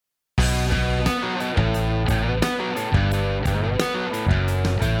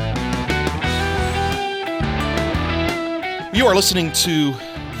You are listening to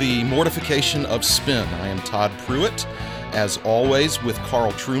The Mortification of Spin. I am Todd Pruitt, as always, with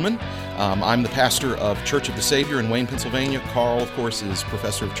Carl Truman. I'm the pastor of Church of the Savior in Wayne, Pennsylvania. Carl, of course, is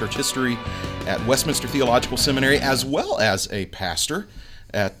professor of church history at Westminster Theological Seminary, as well as a pastor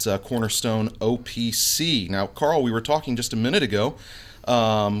at Cornerstone OPC. Now, Carl, we were talking just a minute ago.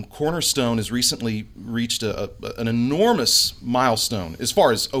 Cornerstone has recently reached an enormous milestone as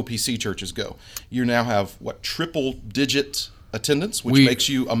far as OPC churches go. You now have, triple-digit attendance, which makes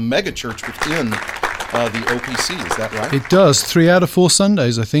you a mega church within the OPC. Is that right? It does. 3 out of 4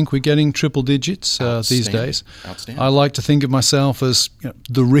 Sundays, I think, we're getting triple digits these days. Outstanding. I like to think of myself as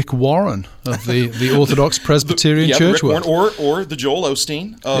the Rick Warren of the Orthodox Presbyterian church world. Or the Joel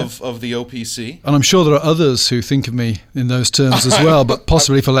Osteen of the OPC. And I'm sure there are others who think of me in those terms as well, but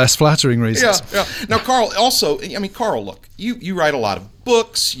possibly for less flattering reasons. Yeah. Now, Carl, also, Carl, look, you write a lot of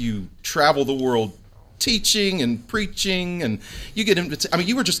books, you travel the world teaching and preaching, and you get into,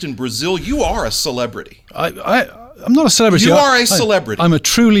 you were just in Brazil. You are a celebrity. I'm not a celebrity. You are a celebrity. I'm a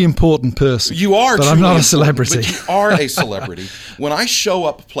truly important person. You are, but I'm not a celebrity. But you are a celebrity. When I show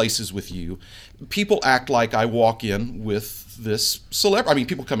up places with you, people act like I walk in with this celebrity.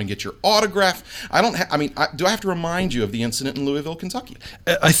 People come and get your autograph. Do I have to remind you of the incident in Louisville, Kentucky?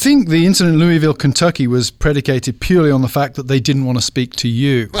 I think the incident in Louisville, Kentucky was predicated purely on the fact that they didn't want to speak to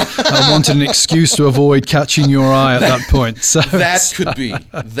you. I wanted an excuse to avoid catching your eye at that point. So That could be.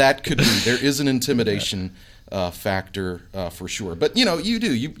 There is an intimidation factor for sure. But you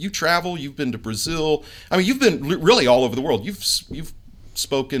do. You travel. You've been to Brazil. You've been really all over the world. You've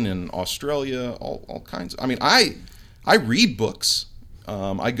spoken in Australia. All kinds. I read books.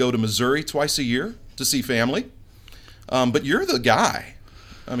 I go to Missouri twice a year to see family. But you're the guy.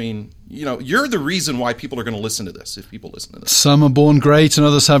 You're the reason why people are going to listen to this, if people listen to this. Some are born great and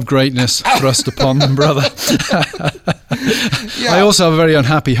others have greatness thrust upon them, brother. Yeah. I also have a very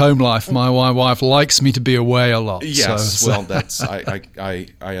unhappy home life. My wife likes me to be away a lot. Yes, well, that's I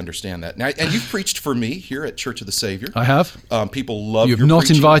understand that. Now, and you've preached for me here at Church of the Savior. I have. People love You've your not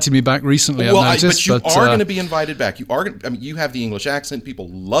preaching. invited me back recently, well, I've noticed. But you are going to be invited back. You are. You have the English accent. People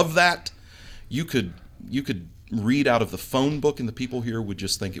love that. You could read out of the phone book, and the people here would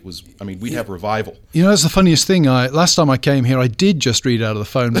just think it was. We'd have revival. That's the funniest thing. Last time I came here, I did just read out of the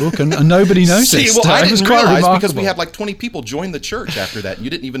phone book, and nobody noticed. See, well, I didn't quite realize remarkable. Because we had 20 people join the church after that, and you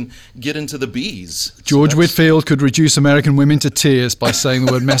didn't even get into the B's. George Whitfield could reduce American women to tears by saying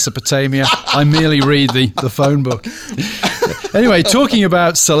the word Mesopotamia. I merely read the phone book. Anyway, talking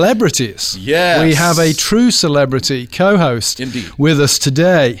about celebrities, yes, we have a true celebrity co-host with us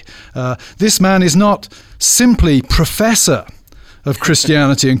today. This man is not simply professor of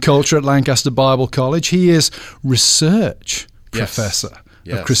Christianity and culture at Lancaster Bible College. He is research professor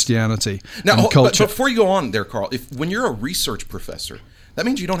of Christianity and culture. But before you go on there, Carl, when you're a research professor, that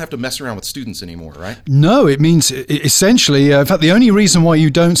means you don't have to mess around with students anymore, right? No, it means essentially, in fact, the only reason why you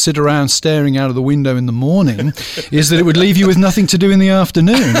don't sit around staring out of the window in the morning is that it would leave you with nothing to do in the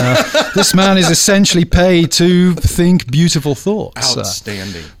afternoon. This man is essentially paid to think beautiful thoughts.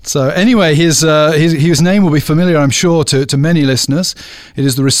 Outstanding. So anyway, his name will be familiar, I'm sure, to many listeners. It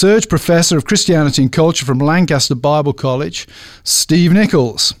is the research professor of Christianity and culture from Lancaster Bible College, Steve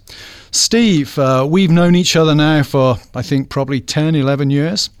Nichols. Steve, we've known each other now for, I think, probably 10, 11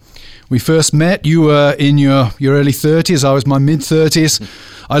 years. We first met, you were in your early 30s, I was my mid-30s.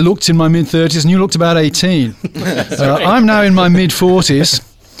 I looked in my mid-30s and you looked about 18. I'm now in my mid-40s.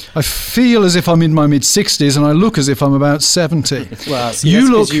 I feel as if I'm in my mid-60s, and I look as if I'm about 70. Well, see, that's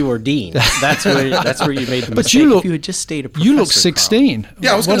because you were dean. That's where you made the mistake. If you had just stayed a professor, you look 16. Carl.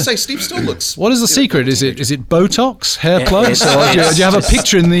 Yeah, I was going to say, Steve still looks... What is the secret? Is it Botox, hair plugs, or do you have a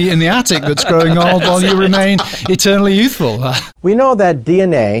picture in the attic that's growing old while you remain eternally youthful? We know that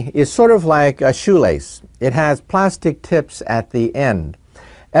DNA is sort of like a shoelace. It has plastic tips at the end.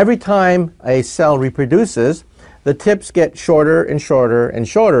 Every time a cell reproduces, the tips get shorter and shorter and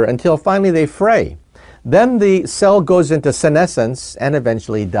shorter until finally they fray. Then the cell goes into senescence and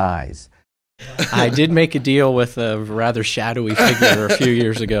eventually dies. I did make a deal with a rather shadowy figure a few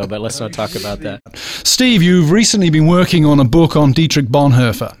years ago, but let's not talk about that. Steve, you've recently been working on a book on Dietrich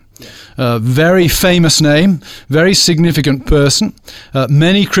Bonhoeffer. Very famous name, very significant person.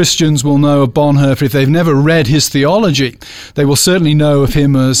 Many Christians will know of Bonhoeffer. If they've never read his theology, they will certainly know of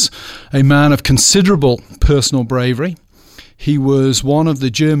him as a man of considerable personal bravery. He was one of the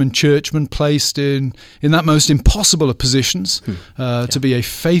German churchmen placed in that most impossible of positions, to be a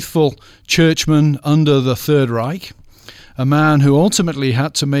faithful churchman under the Third Reich. A man who ultimately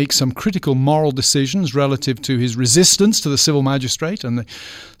had to make some critical moral decisions relative to his resistance to the civil magistrate. And the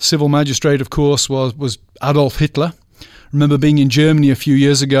civil magistrate, of course, was Adolf Hitler, remember being in Germany a few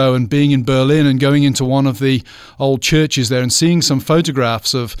years ago and being in Berlin and going into one of the old churches there and seeing some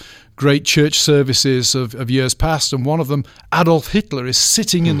photographs of great church services of years past, and one of them, Adolf Hitler, is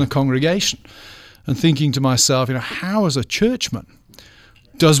sitting in the congregation, and thinking to myself, how as a churchman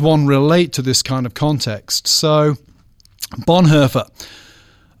does one relate to this kind of context? So Bonhoeffer,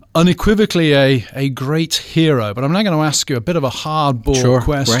 unequivocally a great hero, but I'm now going to ask you a bit of a hardball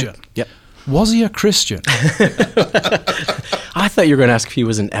question. Right. Yep. Was he a Christian? I thought you were going to ask if he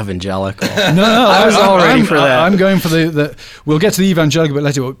was an evangelical. No, I was all ready for that. I'm going for the. We'll get to the evangelical bit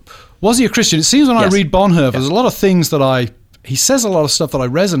later. Was he a Christian? It seems when I read Bonhoeffer, there's a lot of things that he says a lot of stuff that I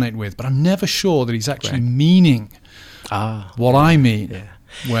resonate with, but I'm never sure that he's actually meaning what I mean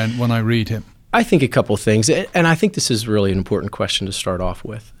when I read him. I think a couple of things, and I think this is really an important question to start off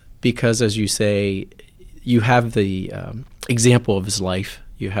with, because as you say, you have the example of his life,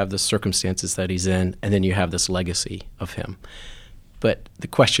 you have the circumstances that he's in, and then you have this legacy of him. But the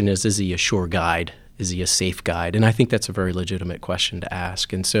question is he a sure guide? Is he a safe guide? And I think that's a very legitimate question to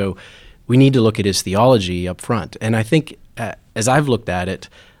ask. And so we need to look at his theology up front. And I think as I've looked at it,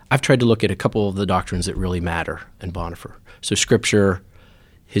 I've tried to look at a couple of the doctrines that really matter in Bonhoeffer. So Scripture,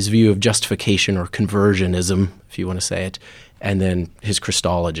 his view of justification or conversionism, if you want to say it, and then his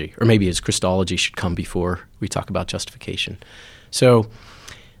Christology. Or maybe his Christology should come before we talk about justification. So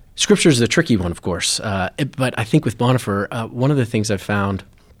Scripture is a tricky one, of course. But I think with Bonhoeffer, one of the things I've found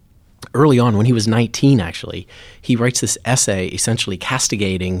early on, when he was 19 actually, he writes this essay essentially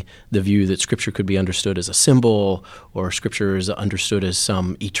castigating the view that Scripture could be understood as a symbol, or Scripture is understood as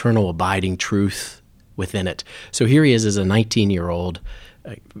some eternal abiding truth within it. So here he is as a 19-year-old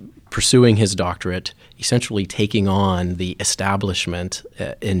pursuing his doctorate, essentially taking on the establishment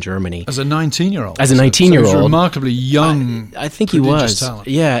in Germany. As a 19-year-old? As a 19-year-old. So he was remarkably young. I think he was. Talent.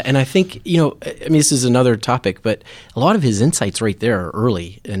 Yeah, and I think, this is another topic, but a lot of his insights right there are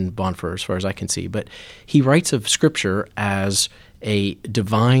early in Bonhoeffer, as far as I can see. But he writes of Scripture as a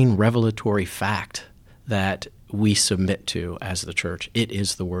divine revelatory fact that we submit to as the church. It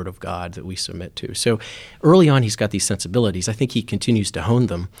is the Word of God that we submit to. So early on, he's got these sensibilities. I think he continues to hone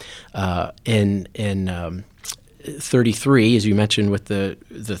them. In 33, as you mentioned, with the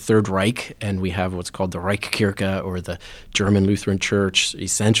Third Reich, and we have what's called the Reichskirche, or the German Lutheran Church,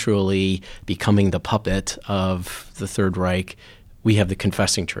 essentially becoming the puppet of the Third Reich. We have the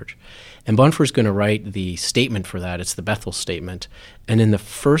Confessing Church. And Bonhoeffer is going to write the statement for that. It's the Bethel Statement. And in the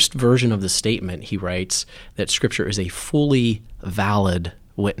first version of the statement, he writes that Scripture is a fully valid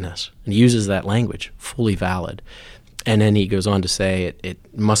witness. And he uses that language, fully valid. And then he goes on to say it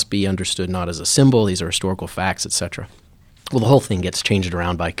must be understood not as a symbol, these are historical facts, etc. Well, the whole thing gets changed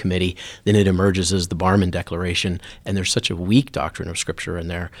around by committee. Then it emerges as the Barmen Declaration, and there's such a weak doctrine of Scripture in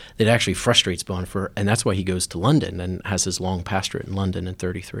there that it actually frustrates Bonhoeffer, and that's why he goes to London and has his long pastorate in London in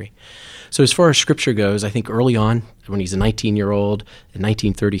 33. So as far as Scripture goes, I think early on, when he's a 19-year-old in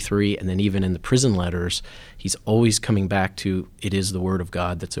 1933, and then even in the prison letters, he's always coming back to it is the Word of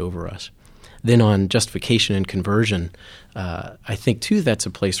God that's over us. Then on justification and conversion, I think, too, that's a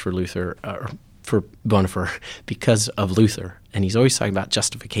place for Luther, for Bonhoeffer, because of Luther. And he's always talking about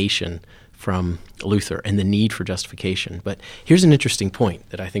justification from Luther and the need for justification. But here's an interesting point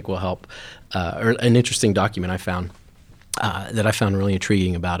that I think will help, or an interesting document I found that I found really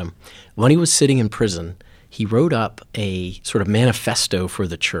intriguing about him. When he was sitting in prison, he wrote up a sort of manifesto for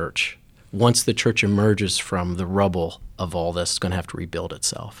the church. Once the church emerges from the rubble of all this, it's going to have to rebuild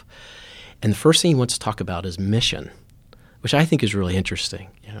itself. And the first thing he wants to talk about is mission, which I think is really interesting.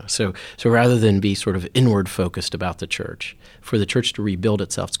 So rather than be sort of inward focused about the church, for the church to rebuild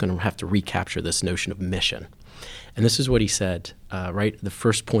itself, it's going to have to recapture this notion of mission. And this is what he said, right? The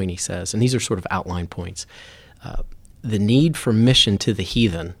first point he says, and these are sort of outline points, the need for mission to the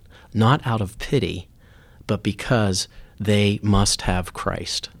heathen, not out of pity, but because they must have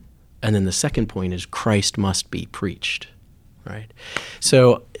Christ. And then the second point is Christ must be preached, right?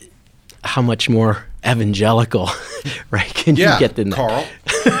 So how much more evangelical, right, can you get than that? Carl.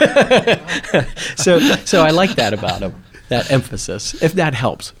 So I like that about him, that emphasis, if that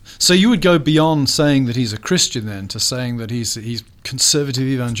helps. So you would go beyond saying that he's a Christian then to saying that he's conservative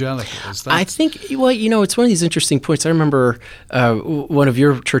evangelical. Is that? I think, well, it's one of these interesting points. I remember one of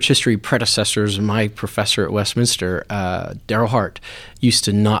your church history predecessors, my professor at Westminster, Darrell Hart, used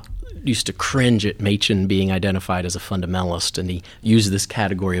to cringe at Machen being identified as a fundamentalist, and he used this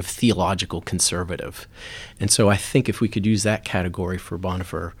category of theological conservative. And so I think if we could use that category for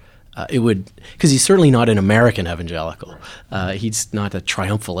Bonhoeffer, it would, because he's certainly not an American evangelical. He's not a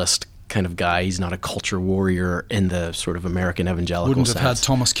triumphalist kind of guy. He's not a culture warrior in the sort of American evangelical Wouldn't sense. have had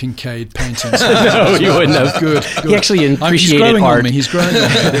Thomas Kincaid paintings. No, he wouldn't have. Good. He actually appreciated He's growing art. on me. He's growing on me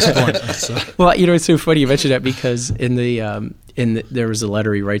at this point. So. Well, it's so funny you mentioned that, because there was a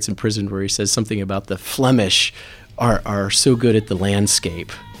letter he writes in prison where he says something about the Flemish are so good at the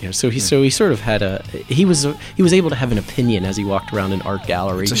landscape. So he sort of had he was able to have an opinion as he walked around an art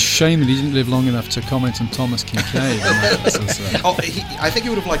gallery. It's a shame that he didn't live long enough to comment on Thomas Kincaid. I think he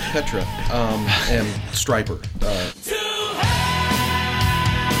would have liked Petra and Stryper.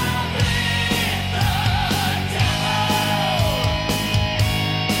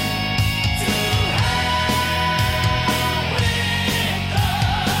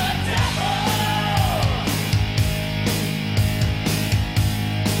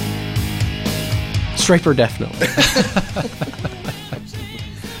 Stryper, definitely.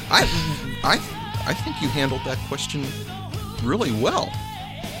 I think you handled that question really well,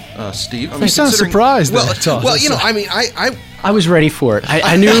 Steve. You sound surprised. Well, Todd. I was ready for it.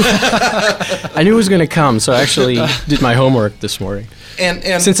 I knew I knew it was going to come, so I actually did my homework this morning. And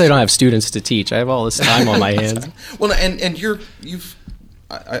since I don't have students to teach, I have all this time on my hands. Well, and you've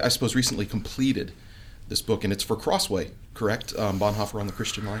I suppose recently completed this book, and it's for Crossway, correct? Bonhoeffer on the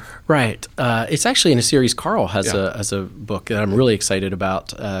Christian Life. Right. It's actually in a series. Carl has a book that I'm really excited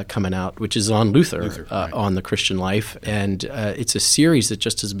about coming out, which is on Luther right. On the Christian life, and it's a series that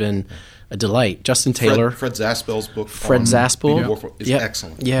just has been a delight. Justin Taylor, Fred Zaspel's book. Fred Zaspel is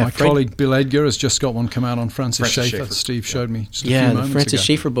excellent. Yeah, my colleague Bill Edgar has just got one come out on Francis Schaeffer. Steve showed me just a few moments ago. The Francis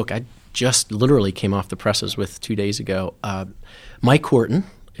Schaeffer book I just literally came off the presses with 2 days ago. Mike Horton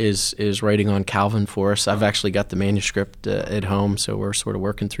is writing on Calvin for us. I've actually got the manuscript at home, so we're sort of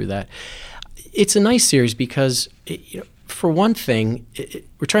working through that. It's a nice series because, for one thing,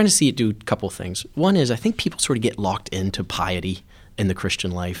 we're trying to see it do a couple things. One is I think people sort of get locked into piety in the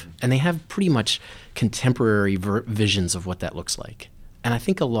Christian life, and they have pretty much contemporary visions of what that looks like. And I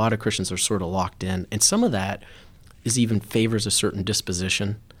think a lot of Christians are sort of locked in, and some of that is even favors a certain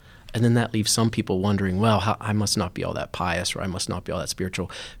disposition. And then that leaves some people wondering, well, I must not be all that pious, or I must not be all that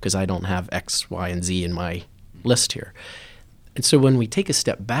spiritual because I don't have X, Y, and Z in my list here. And so when we take a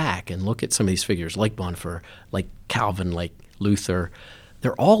step back and look at some of these figures like Bonhoeffer, like Calvin, like Luther,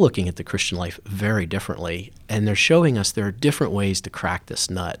 they're all looking at the Christian life very differently, and they're showing us there are different ways to crack this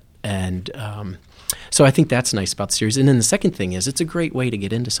nut. And so I think that's nice about the series. And then the second thing is it's a great way to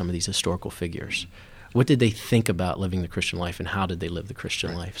get into some of these historical figures. What did they think about living the Christian life, and how did they live the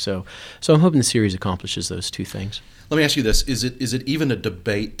Christian life? So I'm hoping the series accomplishes those two things. Let me ask you this: is it even a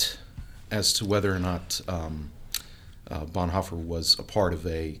debate as to whether or not Bonhoeffer was a part of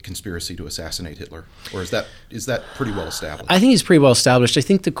a conspiracy to assassinate Hitler, or is that pretty well established? I think it's pretty well established. I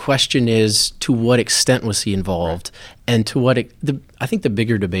think the question is, to what extent was he involved, right. And to what I think the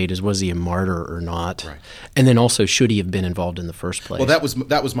bigger debate is, was he a martyr or not, right. And then also, should he have been involved in the first place? Well,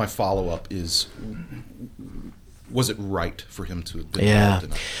 that was my follow-up. Was it right for him to have been involved in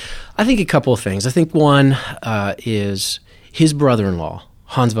that? I think a couple of things. I think one is his brother-in-law,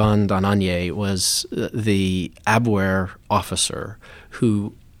 Hans von Donanje, was the Abwehr officer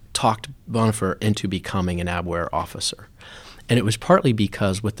who talked Bonhoeffer into becoming an Abwehr officer. And it was partly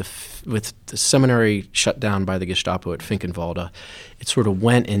because with the seminary shut down by the Gestapo at Finkenwalde, it sort of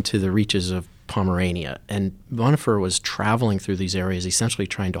went into the reaches of Pomerania. And Bonhoeffer was traveling through these areas, essentially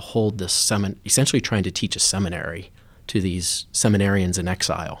trying to teach a seminary to these seminarians in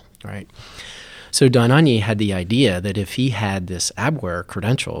exile, right? So Donanje had the idea that if he had this Abwehr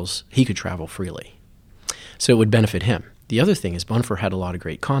credentials, he could travel freely. So it would benefit him. The other thing is Bonhoeffer had a lot of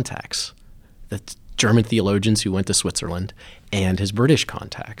great contacts, the German theologians who went to Switzerland and his British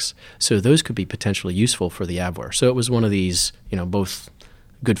contacts. So those could be potentially useful for the Abwehr. So it was one of these, both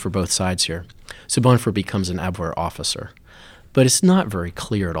good for both sides here. So Bonhoeffer becomes an Abwehr officer. But it's not very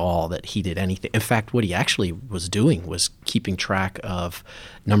clear at all that he did anything. In fact, what he actually was doing was keeping track of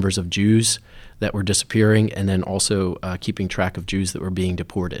numbers of Jews that were disappearing, and then also keeping track of Jews that were being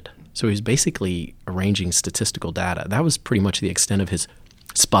deported. So he was basically arranging statistical data. That was pretty much the extent of his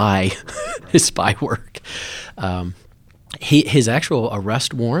spy work. His actual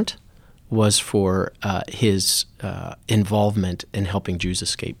arrest warrant was for his involvement in helping Jews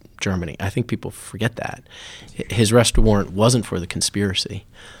escape Germany. I think people forget that. His arrest warrant wasn't for the conspiracy.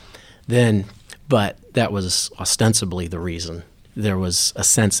 But that was ostensibly the reason. There was a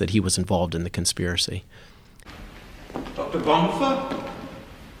sense that he was involved in the conspiracy. Dr. Bonhoeffer?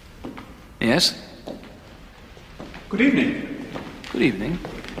 Yes? Good evening. Good evening.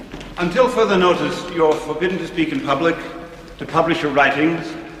 Until further notice, you're forbidden to speak in public, to publish your writings,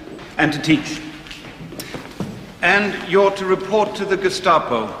 and to teach. And you're to report to the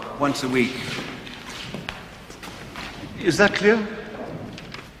Gestapo once a week. Is that clear?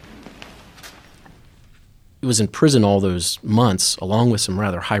 He was in prison all those months, along with some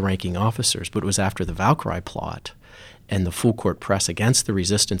rather high-ranking officers, but it was after the Valkyrie plot and the full court press against the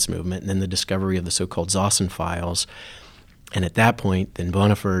resistance movement, and then the discovery of the so-called Zossen files. And at that point, then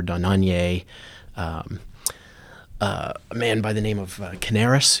Boniface, Donanier, a man by the name of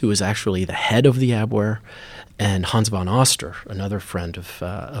Canaris, who was actually the head of the Abwehr, and Hans von Oster, another friend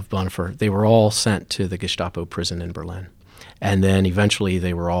of Boniface, they were all sent to the Gestapo prison in Berlin. And then eventually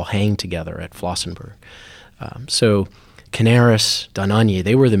they were all hanged together at Flossenburg. So Canaris, Donanier,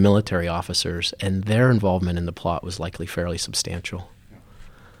 they were the military officers, and their involvement in the plot was likely fairly substantial.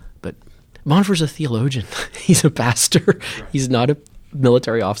 But Boniface's a theologian. He's a pastor. He's not a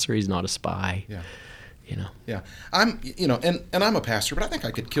military officer. He's not a spy. Yeah. Yeah. I'm I'm a pastor, but I think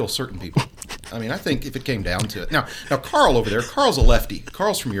I could kill certain people. I mean, I think if it came down to it. Now Carl over there, Carl's a lefty.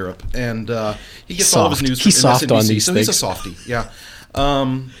 Carl's from Europe, and he gets all of his news from He's soft MSNBC, on these so things. He's a softie. Yeah.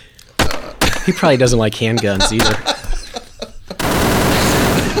 He probably doesn't like handguns either.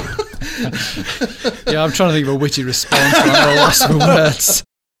 Yeah, I'm trying to think of a witty response, but I'm lost for words.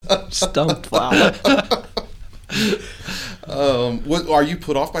 Stumped, wow. Are you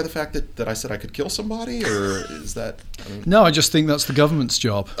put off by the fact that I said I could kill somebody, or is that? I mean... No, I just think that's the government's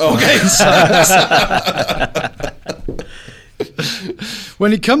job. Okay.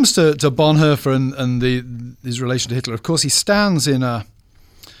 When it comes to Bonhoeffer and his relation to Hitler, of course, he stands in a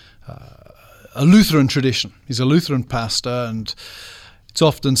Lutheran tradition. He's a Lutheran pastor, and it's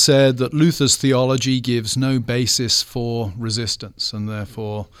often said that Luther's theology gives no basis for resistance, and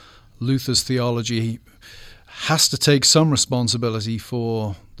therefore Luther's theology has to take some responsibility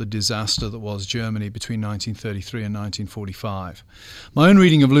for the disaster that was Germany between 1933 and 1945. My own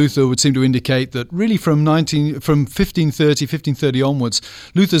reading of Luther would seem to indicate that really from 1530 onwards,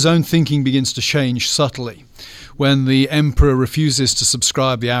 Luther's own thinking begins to change subtly. When the emperor refuses to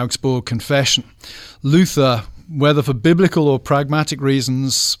subscribe the Augsburg Confession, Luther, whether for biblical or pragmatic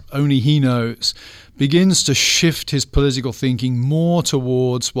reasons only he knows, begins to shift his political thinking more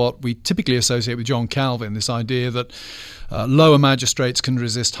towards what we typically associate with John Calvin, this idea that lower magistrates can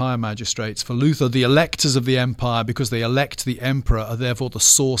resist higher magistrates. For Luther, the electors of the empire, because they elect the emperor, are therefore the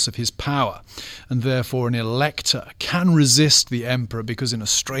source of his power. And therefore an elector can resist the emperor because in a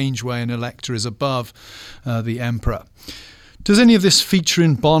strange way an elector is above the emperor. Does any of this feature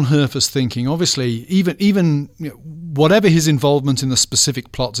in Bonhoeffer's thinking? Obviously, even whatever his involvement in the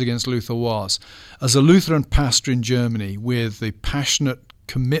specific plots against Luther was, as a Lutheran pastor in Germany with the passionate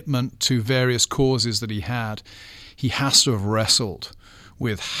commitment to various causes that he has to have wrestled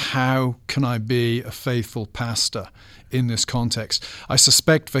with how can I be a faithful pastor in this context. I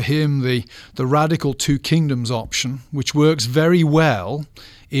suspect for him the radical two kingdoms option, which works very well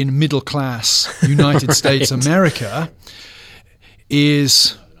in middle class United Right. States America,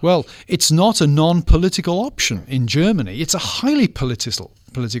 is, well, it's not a non-political option in Germany. It's a highly political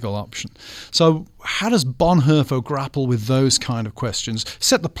option. So how does Bonhoeffer grapple with those kind of questions?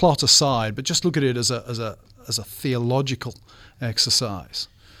 Set the plot aside, but just look at it as a theological exercise.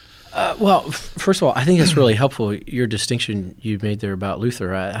 Well, first of all, I think it's really helpful, your distinction you made there about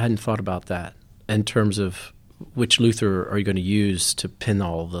Luther. I hadn't thought about that in terms of which Luther are you going to use to pin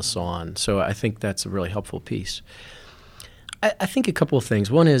all of this on. So I think that's a really helpful piece. I think a couple of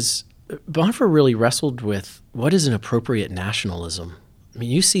things. One is Bonhoeffer really wrestled with what is an appropriate nationalism. I mean,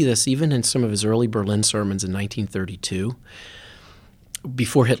 you see this even in some of his early Berlin sermons in 1932,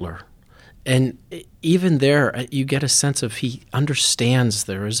 before Hitler. And even there, you get a sense of he understands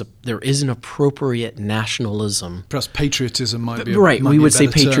there is an appropriate nationalism. Perhaps patriotism might be right. We would say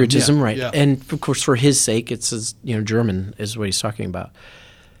better term. patriotism, Yeah, right? yeah. And of course, for his sake, it's German is what he's talking about.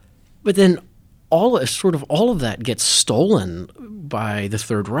 But then all of that gets stolen by the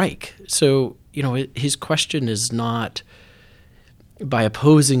Third Reich. So his question is not, by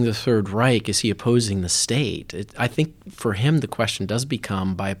opposing the Third Reich, is he opposing the state? I think for him the question does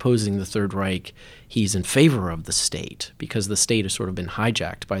become, by opposing the Third Reich, he's in favor of the state, because the state has sort of been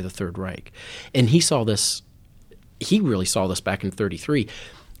hijacked by the Third Reich. And he really saw this back in 1933.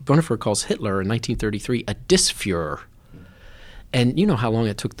 Bonhoeffer calls Hitler in 1933 a Disführer. And you know how long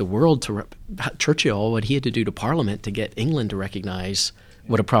it took the world Churchill, what he had to do to Parliament to get England to recognize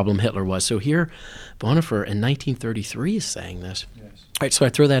what a problem Hitler was. So here, Bonhoeffer in 1933 is saying this. Yes. All right, so I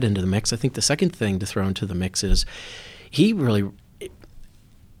throw that into the mix. I think the second thing to throw into the mix is he never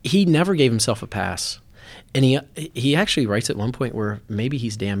gave himself a pass. And he actually writes at one point where maybe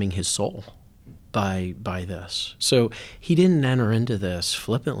he's damning his soul by this. So he didn't enter into this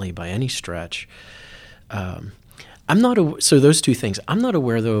flippantly by any stretch. So those two things. I'm not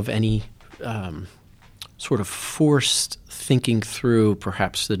aware, though, of any sort of forced thinking through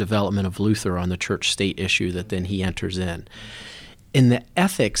perhaps the development of Luther on the church-state issue that then he enters in. In the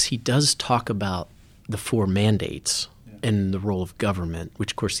ethics, he does talk about the four mandates and the role of government,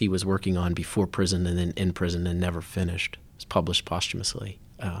 which, of course, he was working on before prison and then in prison and never finished. It was published posthumously.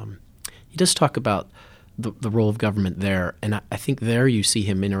 He does talk about the role of government there, and I think there you see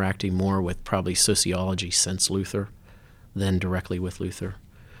him interacting more with probably sociology since Luther than directly with Luther.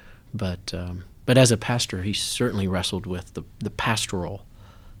 But as a pastor, he certainly wrestled with the pastoral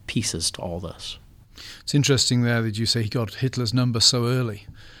pieces to all this. It's interesting there that you say he got Hitler's number so early.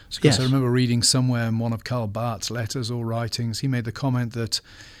 Because I remember reading somewhere in one of Karl Barth's letters or writings, he made the comment that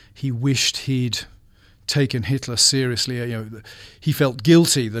he wished he'd taken Hitler seriously. He felt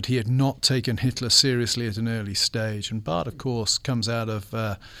guilty that he had not taken Hitler seriously at an early stage. And Barth, of course, comes out of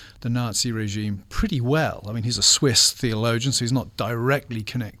the Nazi regime pretty well. I mean, he's a Swiss theologian, so he's not directly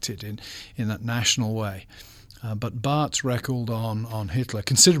connected in that national way. But Barth's record on Hitler,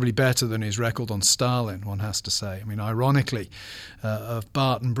 considerably better than his record on Stalin, one has to say. I mean, ironically, of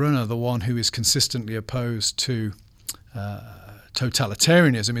Barth and Brunner, the one who is consistently opposed to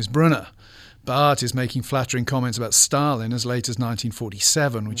totalitarianism is Brunner. Barth is making flattering comments about Stalin as late as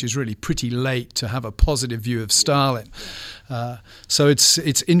 1947, which is really pretty late to have a positive view of Stalin. So it's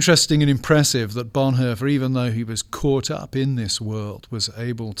interesting and impressive that Bonhoeffer, even though he was caught up in this world, was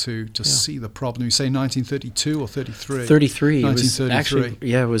able to see the problem. You say 1932 or 33? 33.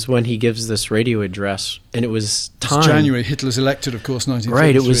 1933. It was when he gives this radio address, and it was time. It's January. Hitler's elected, of course, 1933.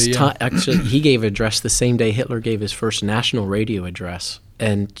 Right, it was time. Actually, he gave address the same day Hitler gave his first national radio address.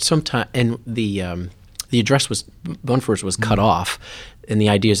 And the address Bonhoeffer's was cut off, and the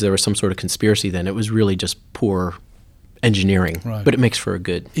idea is there was some sort of conspiracy then. It was really just poor engineering, but it makes for a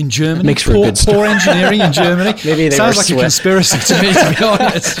good... In Germany? It makes for a good story. Poor engineering in Germany? Maybe they Sounds were like a conspiracy to me, to be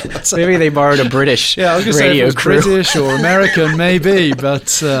honest. Maybe they borrowed a British I was gonna radio say if it was crew. British or American, maybe, but...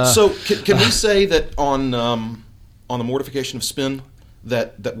 So can we say that on the mortification of spin,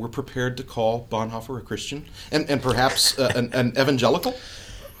 that we're prepared to call Bonhoeffer a Christian and perhaps an evangelical?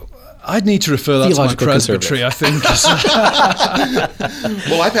 I'd need to refer that to my presbytery, I think.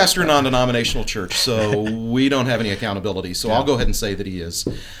 Well, I pastor a non-denominational church, so we don't have any accountability. So I'll go ahead and say that he is.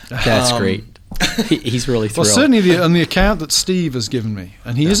 That's great. He's really thrilled. Well, certainly on the account that Steve has given me,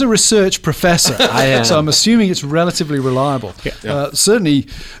 and he is a research professor, so I'm assuming it's relatively reliable. Certainly,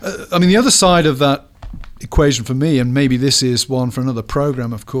 the other side of that equation for me, and maybe this is one for another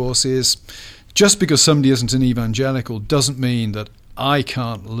program, of course, is just because somebody isn't an evangelical doesn't mean that I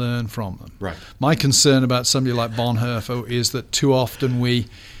can't learn from them. Right. My concern about somebody like Bonhoeffer is that too often we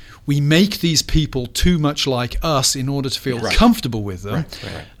make these people too much like us in order to feel comfortable with them,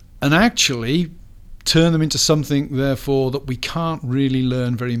 and actually turn them into something, therefore, that we can't really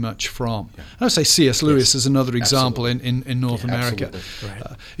learn very much from. I would say C.S. Lewis is another example in North America.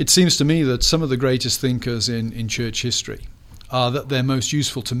 It seems to me that some of the greatest thinkers in church history are that they're most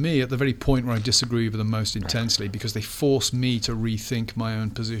useful to me at the very point where I disagree with them most intensely, because they force me to rethink my own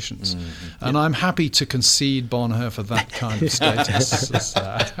positions. And I'm happy to concede Bonhoeffer that kind of status.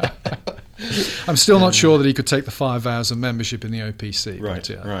 I'm still not sure that he could take the 5 vows of membership in the OPC. Right.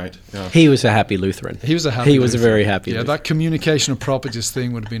 Yeah. He was a happy Lutheran. He was a very happy Lutheran. That communication of properties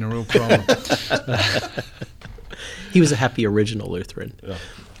thing would have been a real problem. He was a happy original Lutheran. Yeah.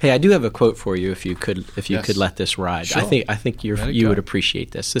 Hey, I do have a quote for you. If you could let this ride, sure. I think you would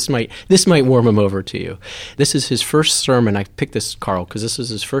appreciate this. This might warm him over to you. This is his first sermon. I picked this, Carl, because this is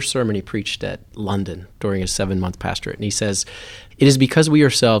his first sermon he preached at London during his 7-month pastorate, and he says, "It is because we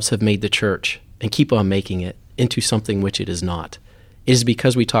ourselves have made the church and keep on making it into something which it is not. It is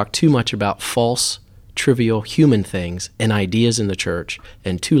because we talk too much about false, trivial, human things and ideas in the church,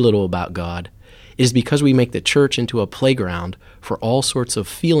 and too little about God. It is because we make the church into a playground for all sorts of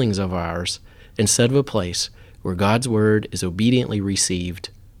feelings of ours, instead of a place where God's word is obediently received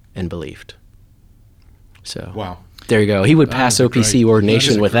and believed." So, wow. There you go. He would pass OPC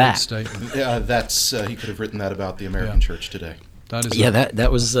ordination with that. Statement. Yeah, he could have written that about the American church today. That is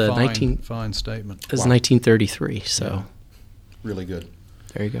that was fine statement. That was 1933. So, really good.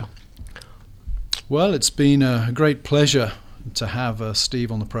 There you go. Well, it's been a great pleasure to have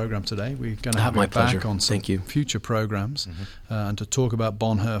Steve on the program today. We're going to have him back on some future programs and to talk about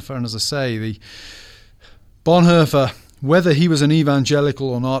Bonhoeffer. And as I say, the Bonhoeffer, whether he was an evangelical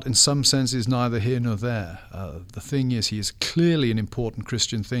or not, in some sense is neither here nor there. The thing is, he is clearly an important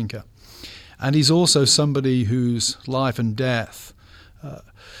Christian thinker. And he's also somebody whose life and death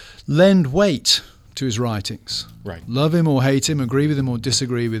lend weight to his writings. Right. Love him or hate him, agree with him or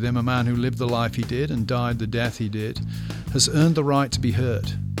disagree with him, a man who lived the life he did and died the death he did has earned the right to be heard.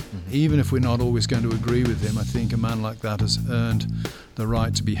 Mm-hmm. Even if we're not always going to agree with him, I think a man like that has earned the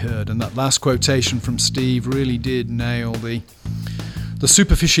right to be heard. And that last quotation from Steve really did nail the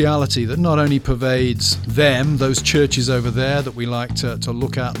superficiality that not only pervades them, those churches over there that we like to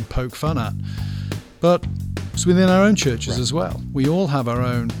look at and poke fun at, but it's within our own churches as well. We all have our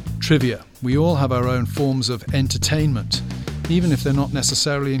own trivia. We all have our own forms of entertainment, even if they're not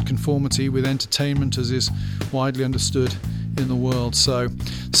necessarily in conformity with entertainment as is widely understood in the world. So,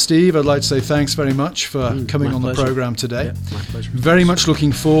 Steve, I'd like to say thanks very much for coming on the program today. Yeah, my pleasure. Very much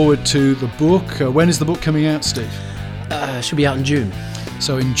looking forward to the book. When is the book coming out, Steve? Should be out in June.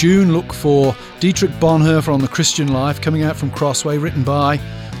 So in June, look for Dietrich Bonhoeffer on the Christian Life, coming out from Crossway, written by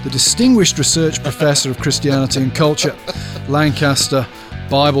the distinguished research professor of Christianity and Culture, Lancaster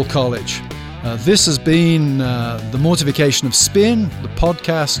Bible College. This has been The Mortification of Spin, the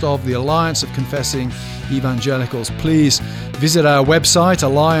podcast of the Alliance of Confessing Evangelicals. Please visit our website,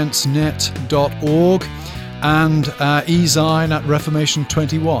 alliancenet.org, and our e-zine at Reformation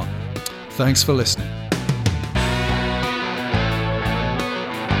 21. Thanks for listening.